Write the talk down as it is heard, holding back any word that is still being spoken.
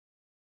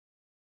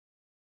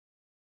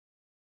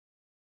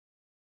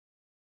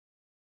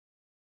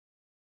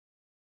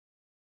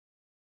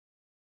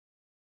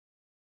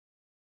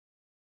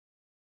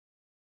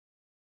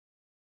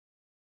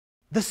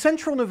The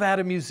Central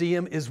Nevada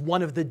Museum is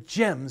one of the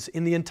gems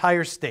in the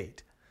entire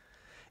state.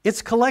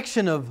 Its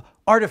collection of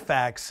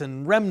artifacts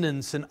and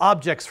remnants and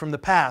objects from the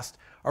past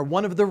are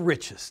one of the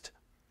richest.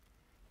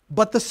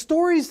 But the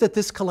stories that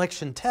this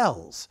collection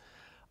tells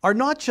are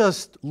not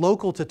just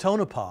local to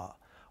Tonopah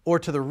or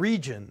to the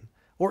region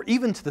or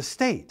even to the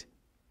state,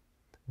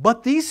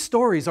 but these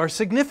stories are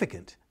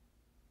significant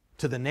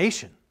to the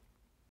nation.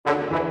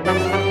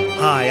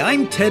 Hi,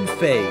 I'm Ted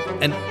Fay,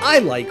 and I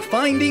like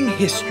finding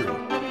history.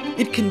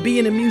 It can be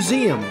in a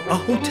museum, a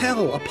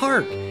hotel, a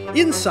park,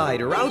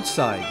 inside or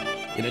outside,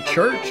 in a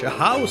church, a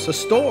house, a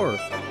store,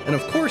 and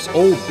of course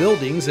old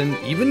buildings and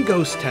even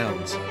ghost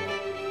towns.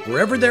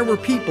 Wherever there were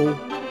people,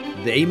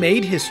 they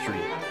made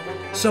history.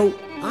 So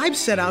I've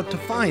set out to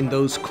find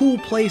those cool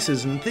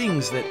places and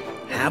things that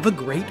have a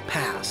great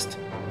past.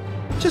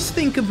 Just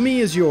think of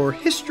me as your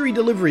history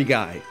delivery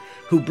guy,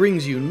 who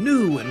brings you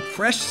new and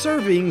fresh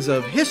servings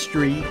of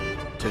history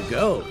to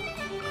go.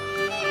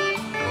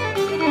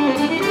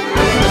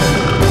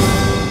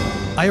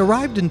 I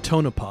arrived in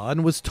Tonopah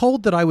and was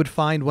told that I would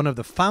find one of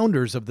the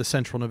founders of the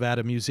Central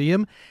Nevada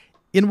Museum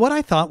in what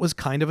I thought was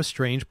kind of a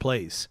strange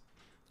place.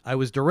 I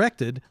was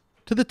directed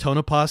to the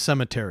Tonopah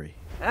Cemetery.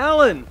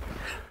 Alan!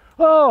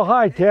 Oh,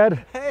 hi,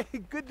 Ted. Hey,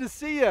 good to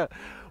see you.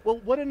 Well,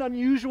 what an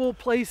unusual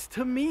place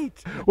to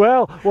meet.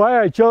 Well,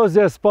 why I chose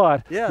this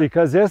spot, Yeah.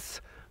 because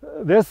this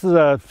is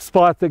a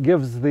spot that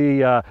gives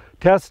the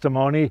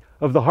testimony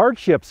of the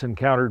hardships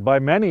encountered by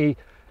many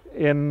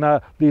in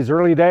these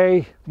early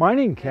day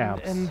mining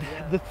camps. And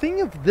the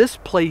thing of this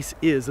place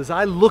is, as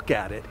I look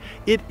at it,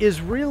 it is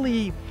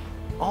really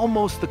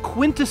almost the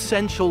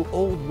quintessential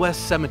Old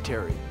West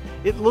cemetery.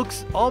 It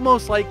looks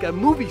almost like a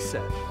movie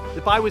set.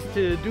 If I was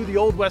to do the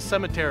Old West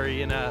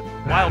cemetery in a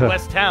Wild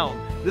West town,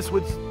 this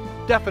would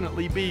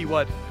definitely be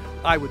what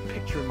I would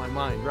picture in my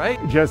mind,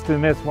 right? Just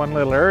in this one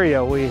little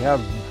area, we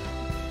have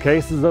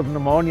cases of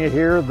pneumonia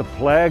here, the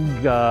plague,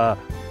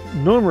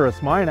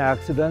 numerous mine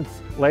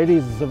accidents,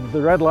 ladies of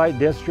the red light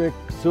district,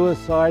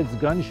 suicides,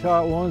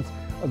 gunshot wounds,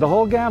 the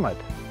whole gamut.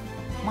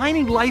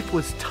 Mining life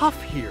was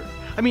tough here.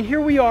 I mean,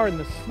 here we are in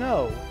the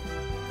snow.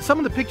 Some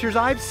of the pictures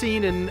I've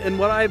seen and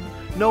what I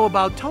know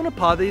about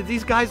Tonopah,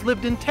 these guys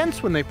lived in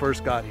tents when they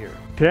first got here.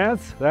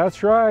 Tents,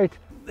 that's right.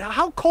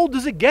 How cold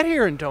does it get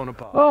here in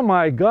Tonopah? Oh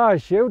my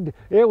gosh,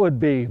 it would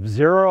be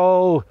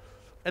 0,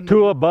 And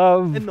 2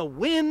 above, and the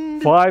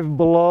wind. 5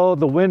 below,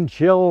 the wind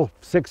chill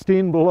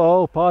 16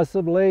 below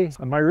possibly.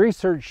 And my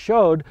research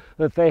showed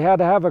that they had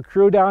to have a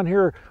crew down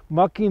here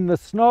mucking the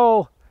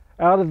snow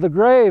out of the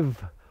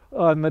grave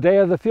on the day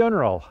of the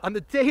funeral. On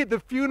the day of the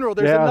funeral,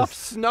 there's Yes. enough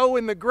snow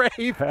in the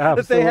grave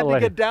that they had to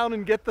get down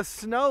and get the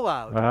snow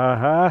out.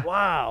 Uh-huh.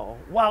 Wow,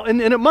 wow,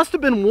 and it must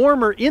have been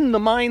warmer in the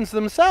mines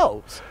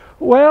themselves.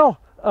 Well,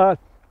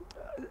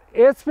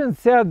 it's been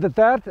said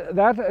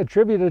that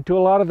attributed to a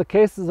lot of the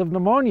cases of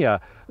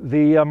pneumonia.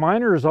 The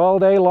miners all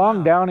day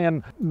long down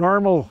in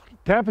normal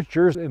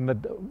temperatures in the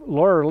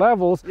lower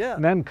levels, Yeah.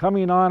 and then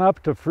coming on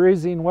up to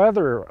freezing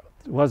weather.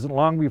 It wasn't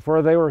long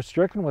before they were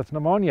stricken with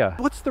pneumonia.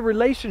 What's the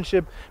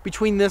relationship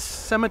between this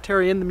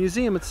cemetery and the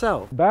museum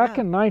itself? Back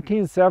in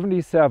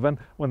 1977,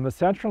 when the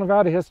Central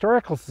Nevada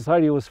Historical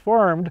Society was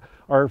formed,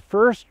 our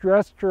first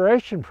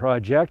restoration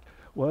project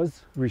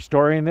was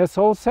restoring this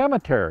old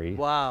cemetery.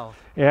 Wow.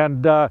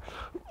 And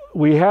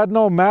we had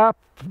no map,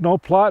 no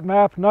plot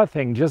map,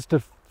 nothing, just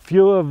a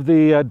few of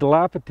the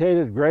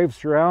dilapidated grave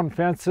surround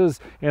fences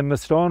and the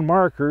stone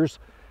markers.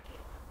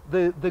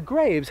 The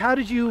graves, how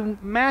did you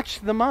match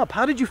them up?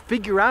 How did you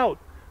figure out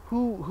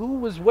who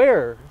was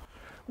where?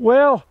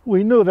 Well,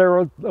 we knew there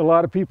were a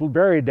lot of people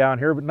buried down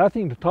here, but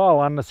nothing at all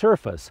on the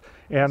surface.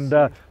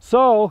 And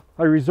so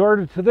I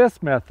resorted to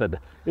this method.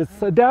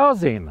 It's a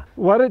dowsing.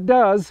 What it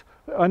does,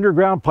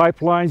 underground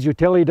pipelines,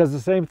 utility does the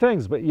same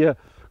things, but you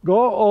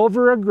go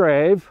over a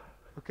grave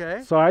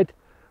site,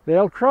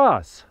 they'll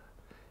cross.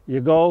 You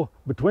go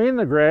between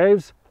the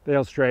graves,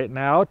 they'll straighten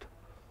out.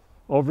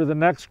 Over the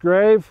next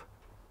grave,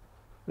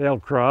 they'll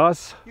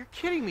cross. You're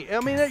kidding me. I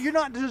mean, you're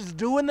not just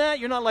doing that?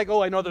 You're not like,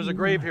 oh, I know there's a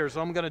grave here,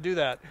 so I'm going to do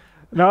that.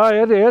 No,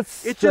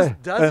 it's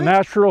just does a it?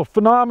 natural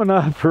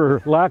phenomena,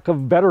 for lack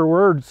of better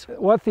words.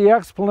 What the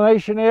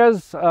explanation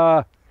is,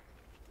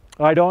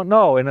 I don't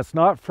know, and it's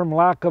not from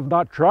lack of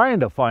not trying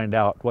to find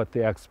out what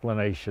the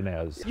explanation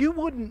is. You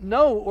wouldn't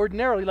know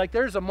ordinarily, like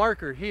there's a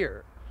marker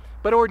here,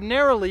 but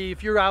ordinarily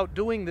if you're out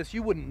doing this,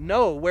 you wouldn't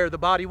know where the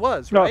body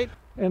was, right?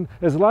 No, and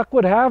as luck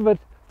would have it,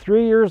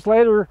 3 years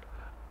later,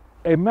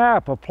 a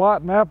map, a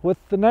plot map with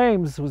the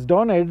names was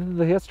donated to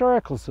the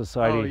Historical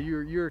Society. Oh,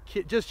 your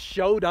kid just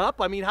showed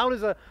up? I mean, how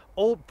does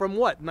from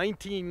what,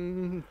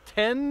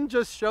 1910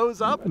 just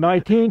shows up?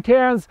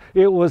 1910s,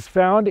 it was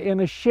found in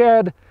a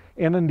shed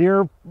in a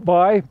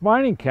nearby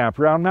mining camp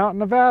around Mountain,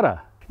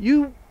 Nevada.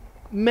 You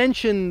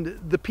mentioned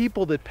the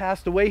people that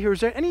passed away here. Is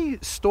there any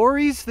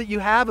stories that you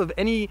have of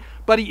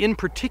anybody in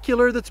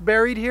particular that's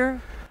buried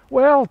here?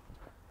 Well,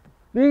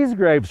 these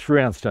graves, for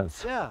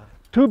instance. Yeah.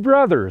 2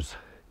 brothers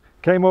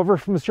came over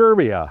from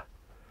Serbia,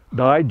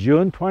 died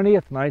June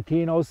 20th,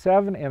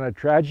 1907 in a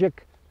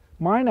tragic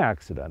mine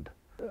accident.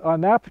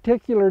 on that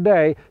particular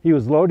day, he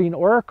was loading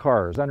ore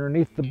cars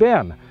underneath the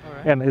bin.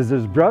 And as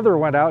his brother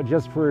went out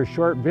just for a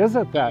short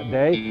visit that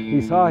day,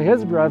 he saw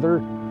his brother,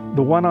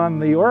 the one on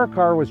the ore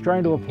car, was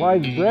trying to apply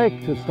the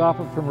brake to stop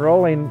it from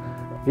rolling.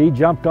 He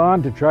jumped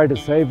on to try to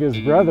save his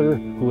brother,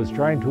 who was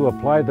trying to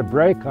apply the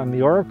brake on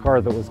the ore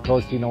car that was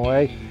coasting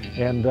away,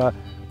 and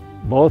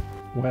both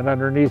went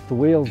underneath the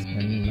wheels,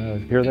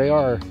 and here they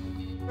are.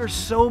 There's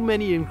so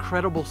many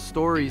incredible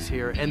stories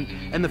here,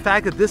 and the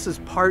fact that this is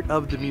part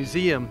of the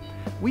museum,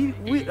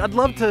 I'd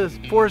love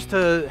for us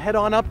to head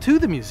on up to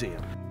the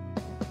museum.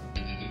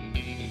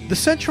 The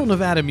Central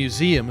Nevada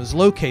Museum is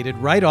located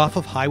right off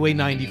of Highway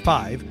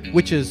 95,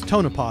 which is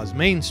Tonopah's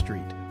main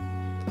street.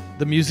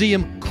 The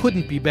museum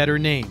couldn't be better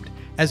named,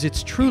 as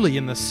it's truly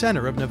in the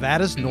center of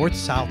Nevada's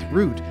north-south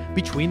route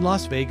between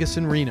Las Vegas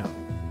and Reno.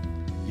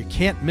 You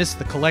can't miss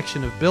the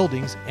collection of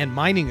buildings and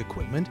mining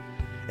equipment,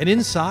 and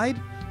inside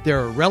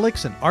there are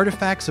relics and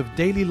artifacts of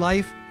daily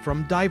life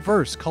from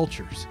diverse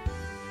cultures.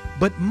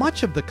 But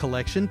much of the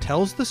collection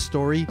tells the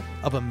story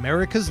of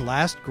America's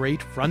last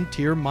great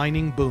frontier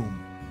mining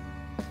boom.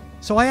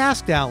 So I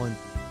asked Alan,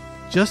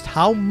 just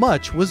how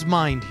much was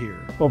mined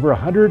here? Over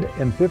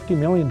 $150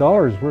 million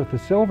worth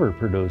of silver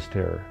produced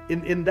here.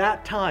 In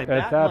that time?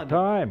 At that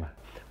time.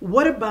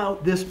 What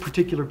about this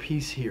particular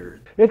piece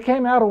here? It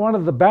came out of one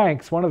of the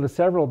banks, one of the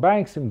several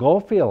banks in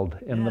Goldfield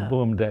in the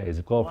boom days,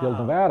 Goldfield,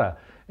 Nevada.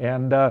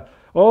 And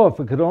oh, if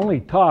it could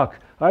only talk,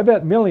 I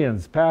bet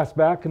millions passed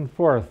back and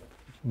forth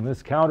from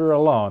this counter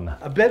alone.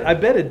 I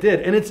bet it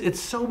did, and it's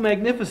so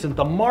magnificent.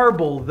 The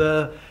marble,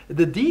 the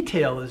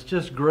detail is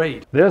just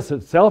great. This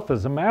itself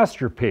is a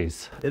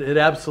masterpiece. It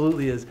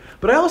absolutely is.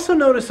 But I also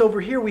notice over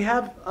here we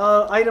have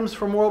items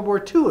from World War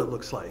II, it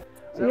looks like.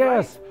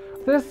 Yes,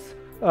 right? This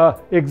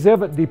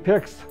exhibit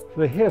depicts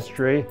the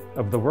history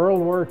of the World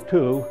War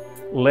II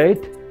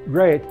late,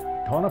 great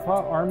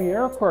Tonopah Army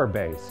Air Corps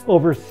Base.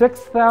 Over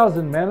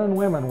 6,000 men and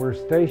women were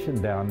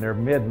stationed down there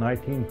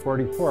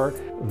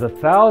mid-1944. The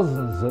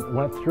thousands that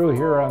went through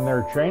here on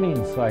their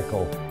training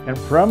cycle. And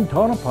from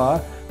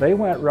Tonopah, they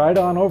went right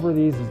on over,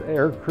 these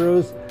air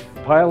crews,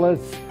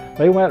 pilots,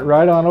 they went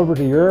right on over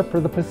to Europe or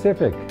the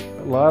Pacific.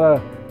 A lot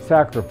of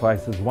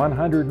sacrifices,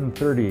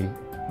 130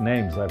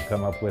 names I've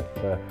come up with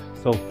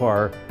so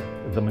far.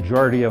 The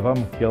majority of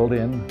them killed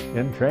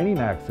in training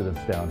accidents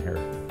down here.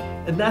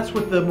 And that's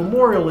what the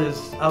memorial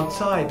is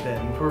outside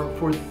then,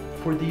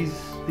 for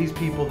these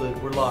people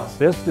that were lost.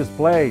 This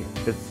display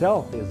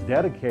itself is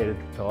dedicated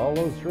to all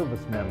those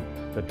servicemen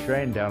that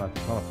trained down at the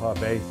Tonopah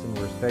base and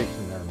were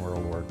stationed there in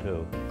World War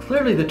II.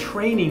 Clearly the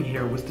training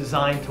here was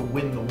designed to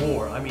win the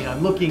war. I mean, I'm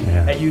looking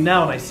at you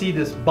now and I see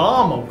this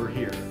bomb over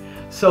here.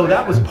 So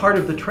that was part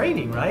of the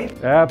training, right?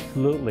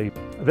 Absolutely.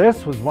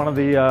 This was one of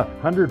the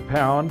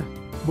 100-pound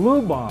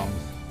blue bombs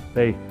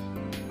they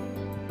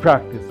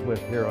practice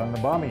with here on the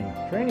bombing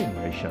training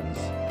rations.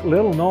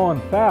 Little known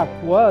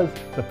fact was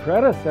the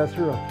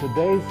predecessor of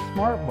today's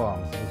smart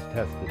bombs was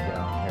tested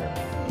down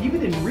here.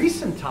 Even in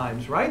recent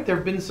times, right? There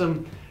have been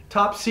some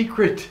top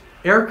secret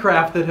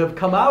aircraft that have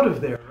come out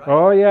of there, right?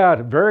 Oh yeah,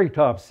 very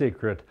top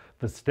secret.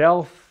 The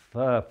stealth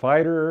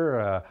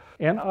fighter,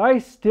 and I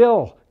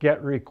still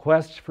get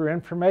requests for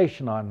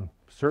information on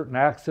certain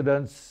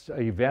accidents,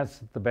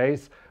 events at the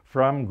base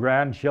from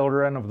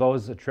grandchildren of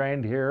those that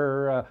trained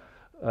here,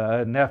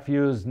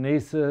 nephews,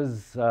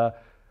 nieces,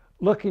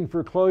 looking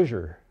for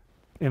closure.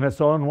 In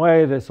its own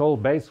way, this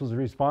old base was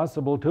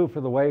responsible too for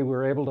the way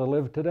we're able to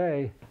live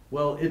today.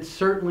 Well, it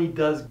certainly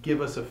does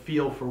give us a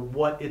feel for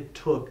what it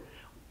took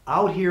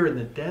out here in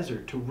the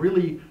desert to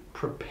really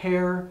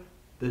prepare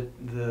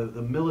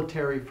the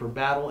military for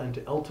battle and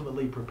to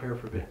ultimately prepare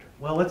for victory.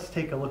 Well, let's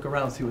take a look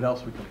around and see what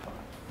else we can find.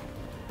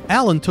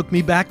 Alan took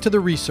me back to the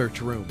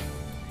research room.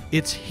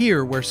 It's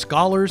here where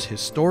scholars,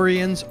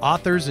 historians,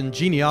 authors, and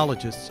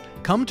genealogists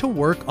come to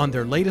work on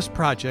their latest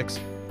projects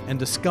and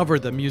discover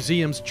the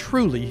museum's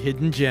truly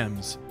hidden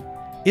gems.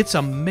 Its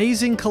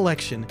amazing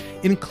collection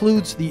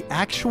includes the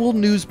actual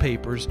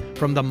newspapers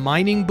from the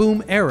mining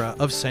boom era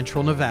of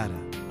Central Nevada.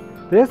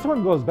 This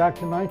one goes back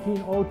to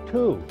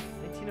 1902.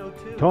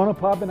 1902.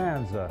 Tonopah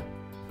Bonanza.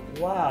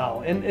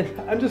 Wow, and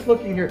I'm just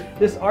looking here,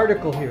 this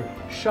article here,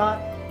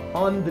 shot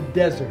on the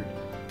desert.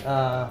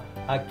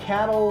 A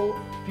cattle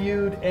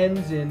feud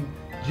ends in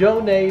Joe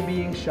Ney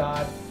being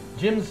shot.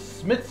 Jim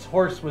Smith's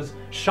horse was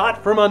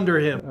shot from under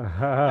him.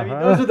 I mean,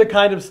 those are the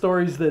kind of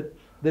stories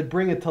that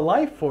bring it to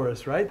life for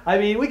us, right? I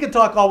mean, we can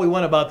talk all we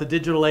want about the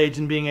digital age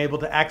and being able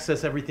to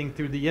access everything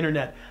through the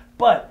internet.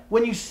 But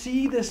when you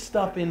see this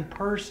stuff in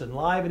person,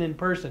 live and in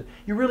person,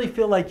 you really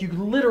feel like you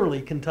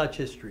literally can touch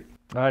history.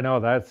 I know,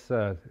 that's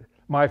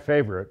my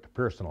favorite,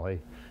 personally.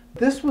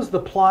 This was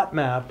the plot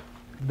map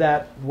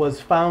that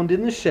was found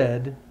in the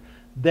shed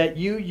that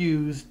you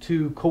used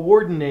to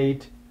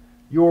coordinate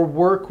your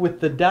work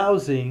with the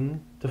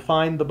dowsing to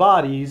find the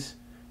bodies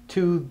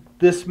to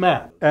this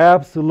map.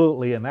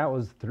 Absolutely, and that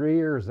was 3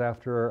 years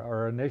after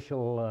our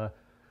initial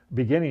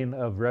beginning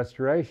of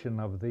restoration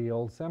of the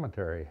old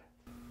cemetery.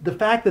 the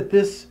fact that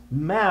this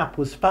map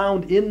was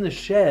found in the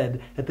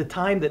shed at the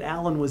time that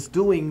Alan was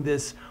doing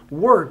this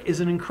work is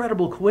an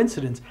incredible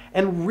coincidence,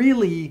 and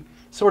really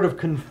sort of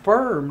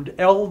confirmed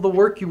all the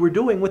work you were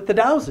doing with the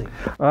dowsing.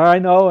 I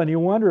know, and you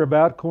wonder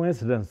about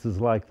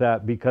coincidences like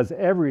that because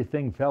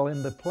everything fell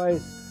into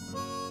place.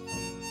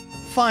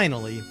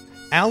 Finally,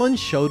 Alan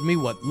showed me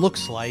what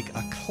looks like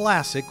a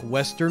classic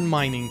Western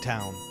mining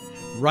town,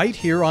 right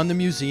here on the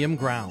museum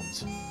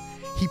grounds.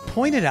 He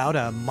pointed out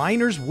a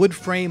miner's wood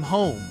frame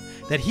home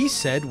that he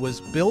said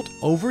was built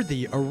over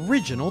the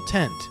original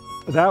tent.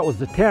 That was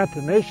the tent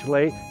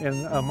initially,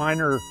 and a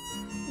miner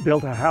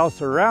built a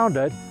house around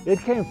it. It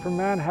came from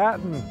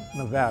Manhattan,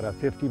 Nevada,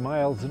 50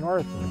 miles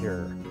north of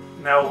here.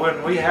 Now,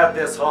 when we had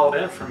this hauled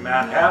in from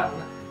Manhattan,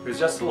 it was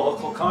just a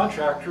local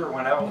contractor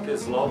went out with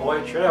his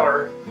lowboy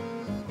trailer.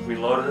 We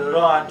loaded it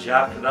on,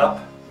 jacked it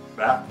up,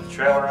 backed the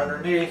trailer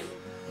underneath,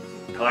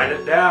 tied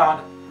it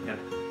down, and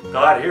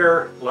got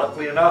here.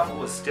 Luckily enough, it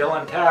was still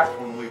intact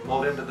when we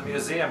pulled into the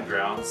museum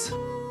grounds.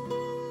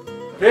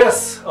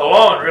 This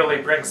alone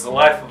really brings the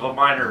life of a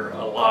miner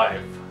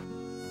alive.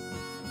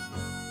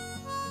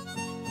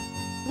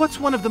 What's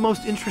one of the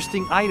most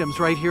interesting items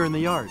right here in the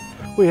yard?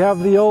 We have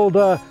the old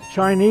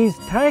Chinese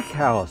tank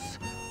house.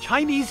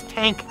 Chinese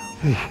tank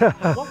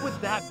house. What would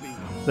that be?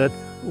 That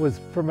was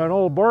from an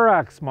old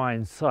borax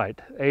mine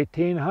site,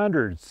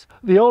 1800s.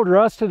 The old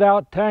rusted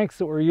out tanks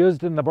that were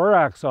used in the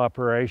borax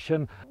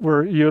operation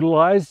were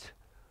utilized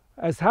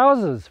as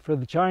houses for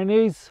the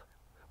Chinese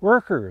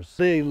workers.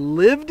 They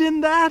lived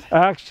in that?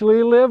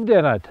 Actually lived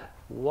in it.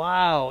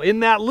 Wow, in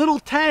that little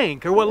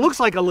tank, or what looks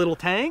like a little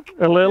tank?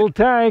 A little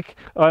tank.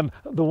 On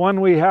the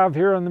one we have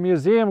here on the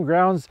museum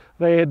grounds,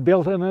 they had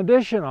built an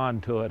addition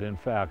onto it, in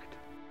fact.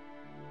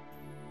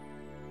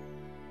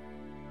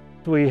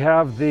 We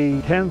have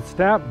the 10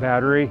 stamp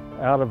battery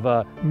out of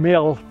a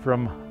mill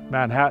from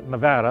Manhattan,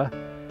 Nevada.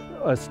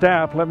 A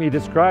stamp, let me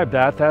describe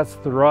that. That's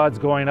the rods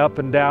going up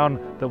and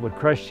down that would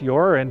crush the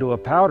ore into a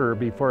powder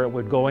before it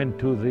would go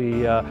into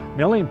the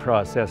milling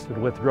process to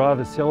withdraw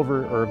the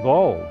silver or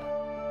gold.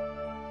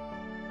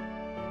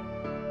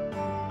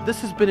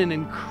 This has been an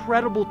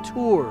incredible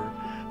tour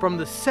from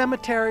the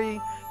cemetery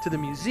to the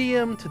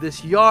museum to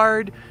this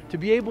yard, to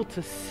be able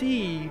to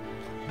see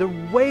the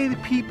way the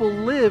people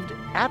lived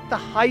at the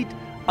height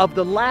of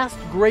the last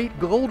great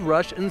gold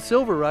rush and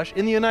silver rush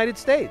in the United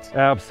States.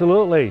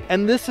 Absolutely.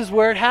 And this is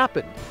where it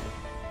happened.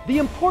 The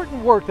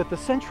important work that the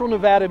Central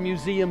Nevada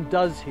Museum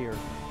does here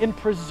in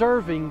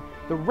preserving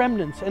the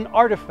remnants and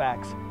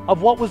artifacts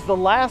of what was the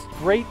last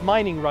great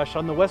mining rush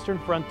on the Western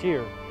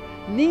frontier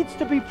needs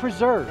to be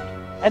preserved.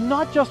 And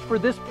not just for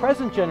this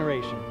present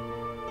generation,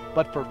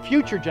 but for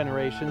future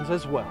generations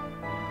as well.